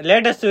வச்சிருக்காங்க.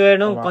 லேட்டஸ்ட்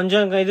வேணும்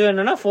கொஞ்சம் இது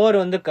வேணும்னா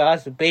 4 வந்து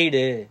காசு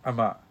பெய்டு.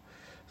 ஆமா.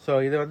 சோ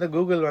இது வந்து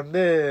கூகுள்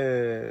வந்து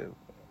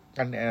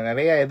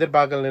நிறைய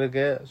எதிர்பார்க்கல்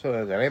இருக்கு. சோ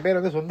நிறைய பேர்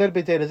வந்து சுந்தர்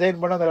பிச்சை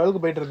ரிசைன் பண்ண அந்த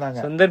அளவுக்கு போயிட்டு இருந்தாங்க.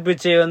 சுந்தர்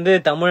பிச்சை வந்து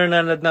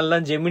தமிழ்நாடுனால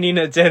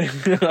ஜெமினின்னு வச்சாரு.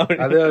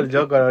 அது ஒரு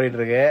ஜோக் ஓடிட்டு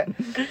இருக்கு.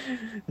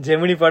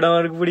 ஜெமினி படம்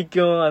அவருக்கு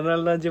பிடிக்கும்,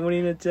 அதனாலதான்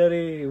ஜெமினின்னு வச்சாரு.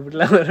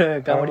 இப்படிலாம் ஒரு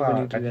காமெடி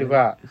பண்ணிட்டு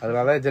கண்டிப்பா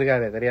அதனாலதான்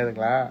வச்சிருக்காரு,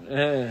 தெரியாதுங்களா?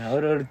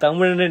 அவர் ஒரு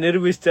தமிழ்னு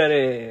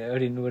நிரூபிச்சிட்டாரு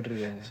அப்படின்னு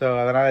போட்டிருக்காரு. சோ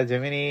அதனால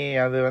ஜெமினி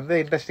அது வந்து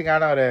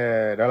இன்ட்ரெஸ்டிங்கான ஒரு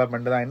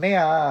டெவலப்மெண்ட் தான்.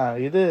 என்னையா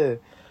இது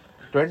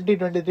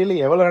 2023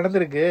 எவ்வளவு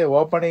நடந்திருக்கு.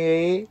 ஓப்பன்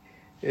ஏஐ,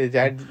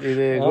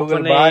 இது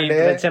கூகுள் பார்டு,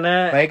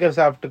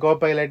 மைக்ரோசாஃப்ட்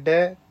கோபைலட்,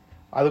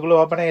 அதுக்குள்ள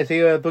ஓப்பன் ஏஐ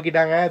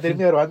தூக்கிட்டாங்க.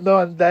 திரும்பி அவர்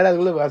வந்தாரு.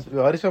 அதுக்குள்ள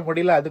வருஷம்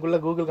முடியல, அதுக்குள்ள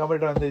கூகுள்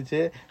கம்ப்யூட்டர்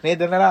வந்துச்சு.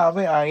 நேற்று என்னன்னா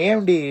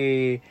AMD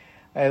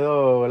ஏதோ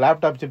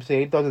லேப்டாப் சிப்ஸ்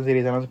 8000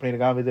 சீரிஸ் அனௌன்ஸ்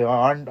பண்ணிருக்கான். இது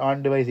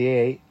ஆன் டிவைஸ்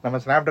ஏஐ.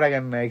 நம்ம ஸ்னாப்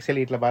டிராகன்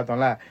X8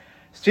 பார்த்தோம்ல.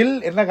 ஸ்டில்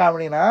என்ன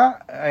காமெடினா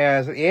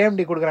AMD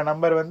கொடுக்குற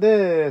நம்பர் வந்து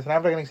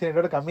ஸ்னாப் டிராகன்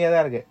X8 கம்மியா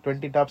தான் இருக்கு.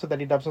 20 டாப்ஸ்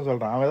 30 டாப்ஸ்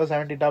சொல்றான். அவன் ஏதோ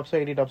 70 டாப்ஸ்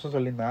 80 டாப்ஸ்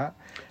சொல்லியிருந்தான்.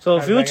 ஸோ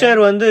ஃபியூச்சர்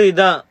வந்து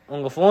இதான்.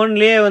 உங்க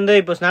போன்லயே வந்து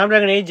இப்போ ஸ்னாப்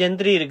டிராகன் 8 Gen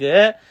 3 இருக்கு.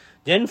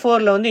 Gen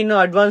 4ல வந்து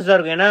இன்னும் அட்வான்ஸ்டா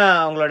இருக்கும். ஏன்னா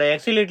அவங்களோட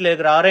X8ல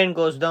இருக்கிற R9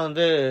 கோர்ஸ் தான்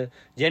வந்து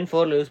Gen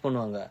 4ல யூஸ்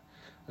பண்ணுவாங்க.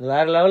 அது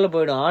வேற லெவல்ல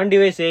போயிடும். ஆன்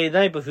டிவைஸ் ஏஐ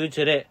தான் இப்போ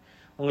ஃபியூச்சரே.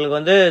 உங்களுக்கு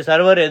வந்து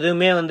சர்வர்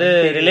எதுவுமே வந்து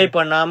ரிலே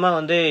பண்ணாம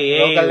வந்து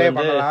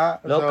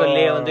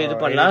லோக்கல்லே வந்து இது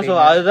பண்ணலாம். சோ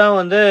அதுதான்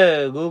வந்து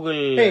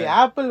கூகுள்.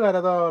 ஆப்பிள் வேற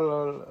ஏதோ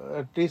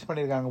ட்ரீஸ்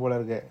பண்ணிருக்காங்க போல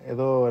இருக்கு,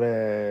 ஏதோ ஒரு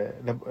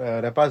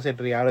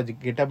ரெபாசிட்டரி யாரோ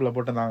கிட்டப்ல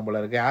போட்டிருந்தாங்க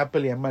போல இருக்கு.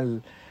 Apple ML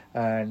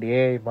and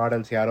AI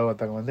models யாரோ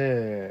ஒருத்தவங்க வந்து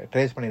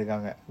ட்ரேஸ்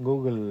பண்ணியிருக்காங்க.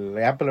 கூகுள்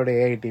ஆப்பிளோட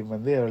ஏஐ டீம்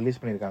வந்து ரிலீஸ்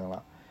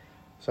பண்ணியிருக்காங்களாம்.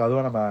 ஸோ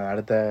அதுவும் நம்ம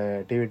அடுத்த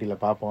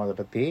டிவிடியில் பார்ப்போம் அதை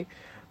பற்றி.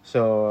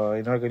 ஸோ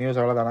இன்னொரு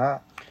நியூஸ் அவ்வளோதானா?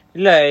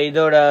 இல்ல,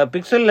 இதோட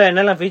பிக்சல்ல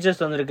என்னெல்லாம்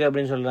ஃபீச்சர்ஸ் வந்திருக்கு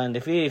அப்படின்னு சொல்றேன். இந்த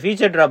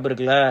ஃபீச்சர் டிராப்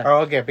இருக்குல்ல,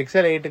 ஓகே,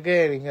 பிக்சல் 8க்கு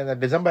நீங்க இந்த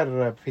டிசம்பர்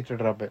ஃபீச்சர்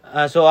டிராப்.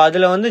 சோ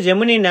அதுல வந்து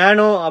ஜெமினி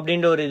நானோ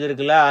அப்படின்ற ஒரு இது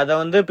இருக்குல்ல, அதை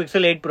வந்து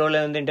பிக்சல் 8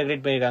 ப்ரோல வந்து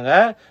இன்டெகிரேட் பண்ணிருக்காங்க.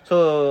 ஸோ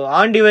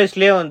ஆன்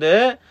டிவைஸ்லயே வந்து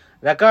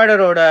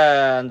ரெக்கார்டரோட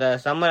அந்த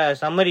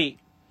சம்மரி,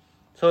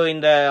 ஸோ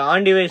இந்த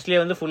ஆன்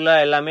டிவைஸ்லேயே வந்து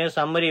ஃபுல்லாக எல்லாமே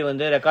சம்மரி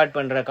வந்து ரெக்கார்ட்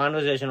பண்ணுற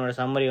கான்வர்சேஷனோட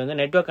சம்மரி வந்து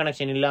நெட்வொர்க்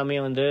கனெக்ஷன் இல்லாமே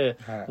வந்து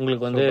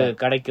உங்களுக்கு வந்து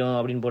கிடைக்கும்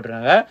அப்படின்னு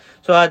போட்டிருக்காங்க.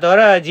 ஸோ அது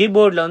தவிர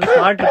ஜிபோர்டில் வந்து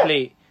ஸ்மார்ட்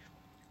ரிப்ளை.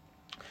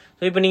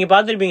 ஸோ இப்போ நீங்கள்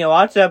பார்த்துருப்பீங்க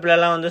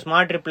வாட்ஸ்அப்லலாம் வந்து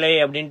ஸ்மார்ட் ரிப்ளை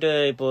அப்படின்ட்டு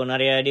இப்போ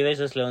நிறைய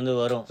டிவைசஸில் வந்து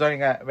வரும். ஸோ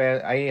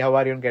நீங்கள் ஐ ஹவ்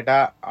ஆர் யூன்னு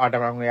கேட்டால்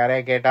அவங்க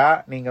யாரையா கேட்டால்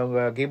நீங்கள்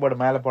உங்கள் கீபோர்டு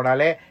மேலே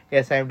போனாலே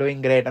yes I am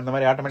doing great அந்த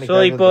மாதிரி ஆட்டோமேட்டிக். ஸோ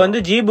இப்போ வந்து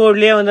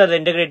ஜிபோர்ட்லேயே வந்து அதை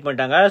இன்டெகிரேட்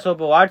பண்ணிட்டாங்க. ஸோ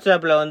இப்போ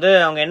வாட்ஸ்அப்பில் வந்து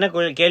அவங்க என்ன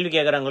கேள்வி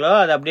கேட்குறாங்களோ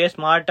அது அப்படியே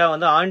ஸ்மார்ட்டாக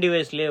வந்து ஆன்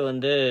டிவைஸ்லேயே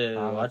வந்து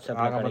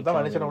வாட்ஸ்அப்பில்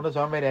மனுஷன் வந்து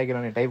சோம்பேறி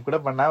ஆக்கிறோம், டைப் கூட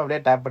பண்ணா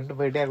அப்படியே டேப் பண்ணிட்டு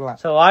போயிட்டே இருக்கலாம்.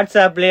 ஸோ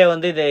வாட்ஸ்அப்லேயே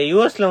வந்து இது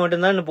யூஎஸ்ல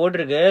மட்டும்தான்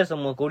போட்டிருக்கு.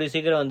 ஸோ கூடிய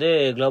சீக்கிரம் வந்து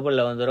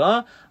குளோபலில் வந்துடும்.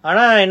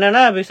 ஆனால்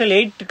என்னன்னா பிக்சல்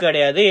 8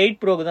 கிடையாது, 8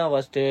 ப்ரோக்கு தான்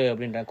ஃபர்ஸ்ட்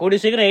அப்படின்றாங்க. கூடிய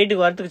சீக்கிரம்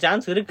 8க்கு வரதுக்கு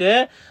சான்ஸ் இருக்கு.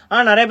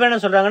 ஆனால் நிறைய பேர்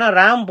என்ன சொல்றாங்கன்னா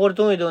ரேம்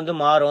பொறுத்தும் இது வந்து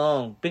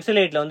மாறும்.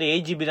 பிக்சல் 8ல வந்து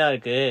 8GB தான்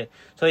இருக்கு.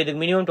 ஸோ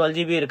இதுக்கு மினிமம்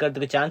 12GB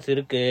இருக்கிறதுக்கு சான்ஸ்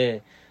இருக்கு.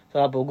 ஸோ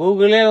அப்போ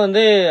கூகுளே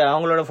வந்து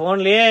அவங்களோட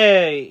ஃபோன்லயே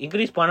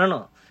இன்க்ரீஸ்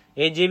பண்ணணும்.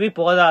 8GB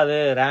போதாது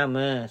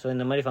ரேமு. ஸோ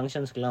இந்த மாதிரி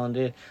ஃபங்க்ஷன்ஸ்க்குலாம்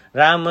வந்து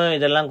ரேமு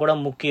இதெல்லாம் கூட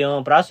முக்கியம்,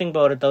 ப்ராசஸிங்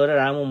பவரை தவிர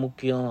ரேமும்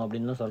முக்கியம்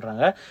அப்படின்னு தான்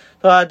சொல்கிறாங்க.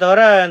 ஸோ அது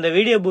தவிர இந்த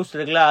வீடியோ பூஸ்ட்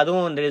இருக்குல்ல,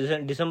 அதுவும் இந்த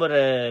டிசம்பர்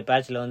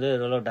பேட்சில் வந்து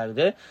ரோல் அவுட்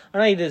ஆகுது.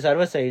 ஆனால் இது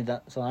சர்வர் சைடு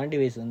தான். ஸோ ஆன்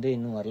டிவைஸ் வந்து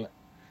இன்னும் வரல.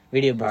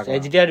 Video boost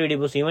HDR video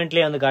boost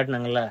ஈவெண்ட்லேயே வந்து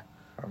காட்டினாங்கல்ல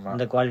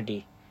அந்த குவாலிட்டி.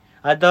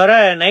 அது தவிர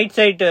நைட்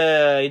சைட்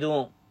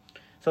இதுவும்,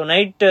 ஸோ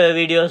நைட்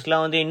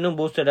வீடியோஸ்லாம் வந்து இன்னும்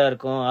பூஸ்டடாக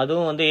இருக்கும்.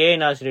 அதுவும் வந்து ஏஐ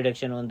நாய்ஸ்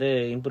ரிடக்ஷன் வந்து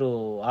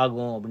இம்ப்ரூவ்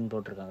ஆகும் அப்படின்னு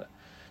போட்டிருக்காங்க.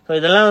 ஸோ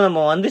இதெல்லாம் நம்ம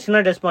வந்துச்சுன்னா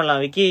டெஸ்ட் பண்ணலாம்.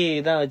 விக்கி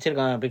தான்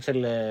வச்சிருக்காங்க பிக்சல்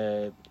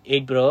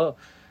 8 ப்ரோ.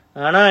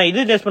 ஆனால்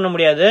இது டெஸ்ட் பண்ண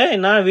முடியாது.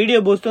 நான் வீடியோ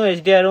பூஸ்ட்டும்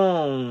ஹெச்டிஆரும்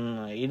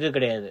இது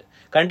கிடையாது,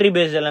 கண்ட்ரி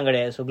பேஸ்ட் எல்லாம்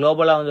கிடையாது. ஸோ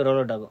குளோபலாக வந்து ரோல்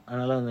அவுட் ஆகும்,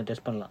 அதனால வந்து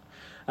டெஸ்ட் பண்ணலாம்.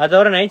 அது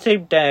தவிர நைட்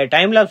சைட்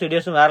டைம் லாப்ஸ்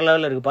வீடியோஸும் வேற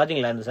லெவலில் இருக்கு.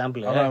 பாத்தீங்களா இந்த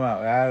சாம்பிள்?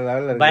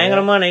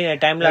 பயங்கரமா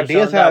டைம்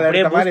லாப்ஸ்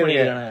அப்படியே பூஸ்ட்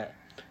பண்ணிருக்காங்க.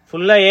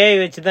 ஃபுல்லா ஏஐ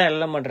வச்சு தான்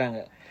எல்லாம்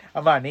பண்றாங்க.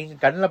 ஆமா, நீங்க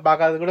கண்ணுல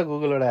பாக்காத கூட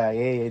கூகுளோட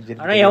ஏஐ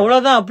என்ஜின். ஆனா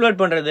எவ்வளவுதான்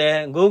அப்லோட் பண்றது?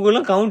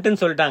 கூகுளும்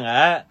கவுண்ட்னு சொல்லிட்டாங்க,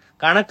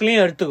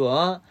 கணக்குலயும்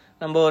எடுத்துக்கும்.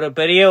 நம்ம ஒரு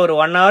பெரிய ஒரு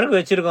 1 ஹவருக்கு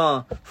வச்சிருக்கோம்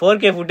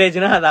 4K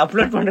ஃபுட்டேஜ்னா அதை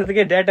அப்லோட்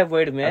பண்றதுக்கே டேட்டா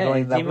போயிடுமே.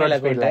 ஜிமெயில்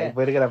அக்கவுண்ட்ல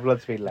இப்ப இருக்கிற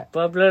அப்லோட் ஸ்பீட்ல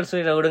அப்லோட்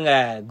ஸ்பீட்ல விடுங்க.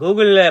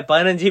 கூகுள்ல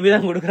 15GB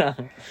தான்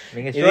கொடுக்குறாங்க.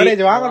 நீங்க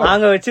ஸ்டோரேஜ்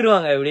வாங்க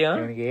வச்சிருவாங்க.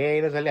 எப்படியும் நீங்க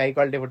ஏஐன்னு சொல்லி ஹை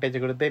குவாலிட்டி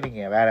ஃபுட்டேஜ் கொடுத்து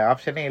நீங்க வேற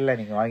ஆப்ஷனே இல்ல,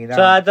 நீங்க வாங்கி தான்.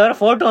 சோ அது தவிர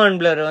போட்டோ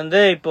அன்பிளர்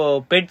வந்து இப்போ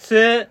பெட்ஸ்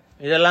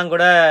இதெல்லாம்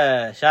கூட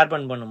ஷேர்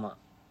பண்ணுமா.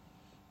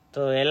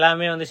 ஸோ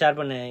எல்லாமே வந்து ஷேர்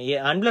பண்ணு.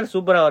 அன்பிளர்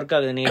சூப்பரா ஒர்க்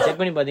ஆகுது. நீங்க செக்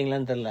பண்ணி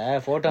பாத்தீங்களான்னு தெரியல.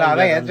 போட்டோ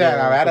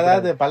வேற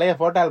ஏதாவது பழைய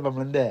போட்டோ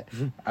ஆல்பம்ல இருந்து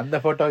அந்த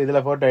போட்டோ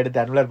இதுல போட்டோ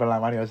எடுத்து அன்பிளர்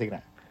பண்ணலாமான்னு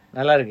யோசிக்கிறேன்.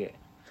 நல்லா இருக்கு.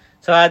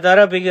 ஸோ அது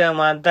தவிர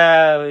மற்ற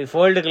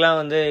ஃபோல்டுக்கெல்லாம்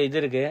வந்து இது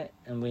இருக்கு,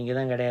 நம்ம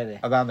இங்கதான் கிடையாது.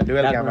 அதான் அந்த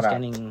டுவல் கேமரா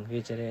ஸ்கேனிங்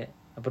ஃபீச்சரு,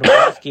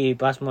 அப்புறம்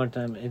பாஸ்மோட்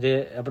இது,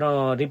 அப்புறம்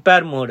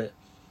ரிப்பேர் மோடு.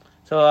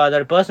 ஸோ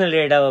அதோட பர்சனல்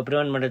டேட்டாவை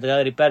ப்ரிவென்ட்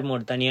பண்றதுக்காக ரிப்பேர்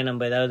மோட் தனியாக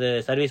நம்ம ஏதாவது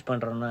சர்வீஸ்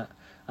பண்றோம்னா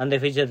அந்த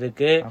ஃபீச்சர்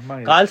இருக்கு.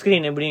 கால்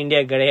ஸ்கிரீன் எப்படி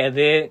இந்தியா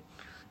கிடையாது,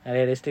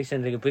 நிறைய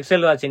ரெஸ்ட்ரிக்ஷன் இருக்கு.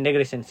 Pixel watch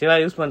integration Siva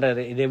use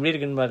பண்றாரு, இது எப்படி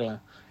இருக்குன்னு பார்க்கலாம்.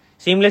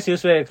 சீம்லெஸ்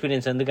யூஸ்ஃபுல்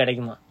எக்ஸ்பீரியன்ஸ் வந்து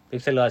கிடைக்குமா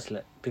பிக்சல் வாட்ச்ல?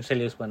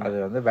 பிக்சல் யூஸ் பண்றது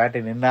வந்து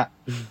பேட்டரி நின்னா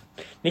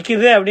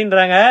நிக்குது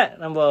அப்படின்றாங்க.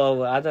 நம்ம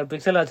அதை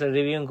பிக்சல் வாட்ச்ல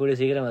ரிவ்யூவும் கூட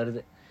சீக்கிரம்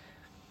வருது.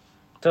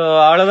 ஸோ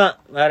அவ்வளோதான்,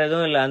 வேற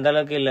எதுவும் இல்லை, அந்த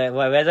அளவுக்கு இல்லை.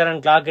 வெதர்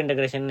அண்ட் கிளாக்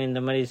இன்டெகிரேஷன்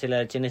இந்த மாதிரி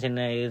சில சின்ன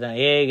சின்ன இதுதான்.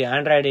 AI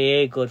Android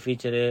AI core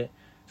feature.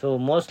 So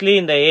mostly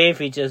இந்த ஏஐ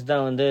ஃபீச்சர்ஸ்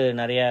தான் வந்து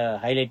நிறைய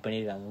ஹைலைட்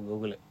பண்ணியிருக்காங்க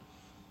கூகுள்.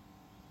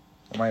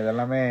 ஆமாம்,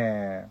 இதெல்லாமே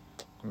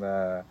இந்த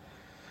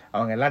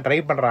அவங்க எல்லாம் ட்ரை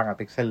பண்றாங்க.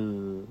 பிக்சல்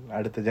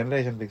அடுத்த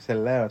ஜெனரேஷன்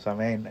பிக்சல்ல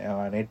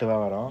நேட்டிவா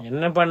வரும்.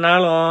 என்ன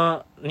பண்ணாலும்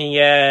நீங்க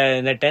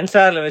இந்த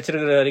 10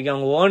 வச்சிருக்கிற வரைக்கும்,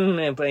 அவங்க ஓன்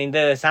இந்த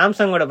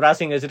சாம்சங்கோட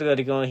ப்ராசஸிங் வச்சிருக்க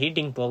வரைக்கும்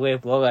ஹீட்டிங் போகவே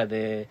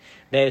போகாது.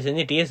 தயவு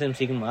செஞ்சு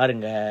TSMCக்கு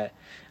மாறுங்க,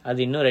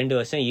 அது இன்னும் 2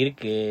 வருஷம்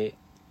இருக்கு.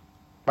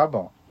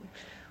 பாப்போம்.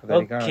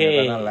 ஓகே,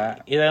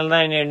 இதெல்லாம்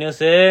தான்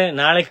நியூஸ்.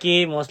 நாளைக்கு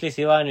மோஸ்ட்லி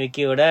சிவா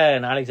விக்கியோட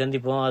நாளைக்கு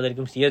சந்திப்போம். அது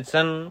வரைக்கும்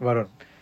சிஎச்என் வருண்.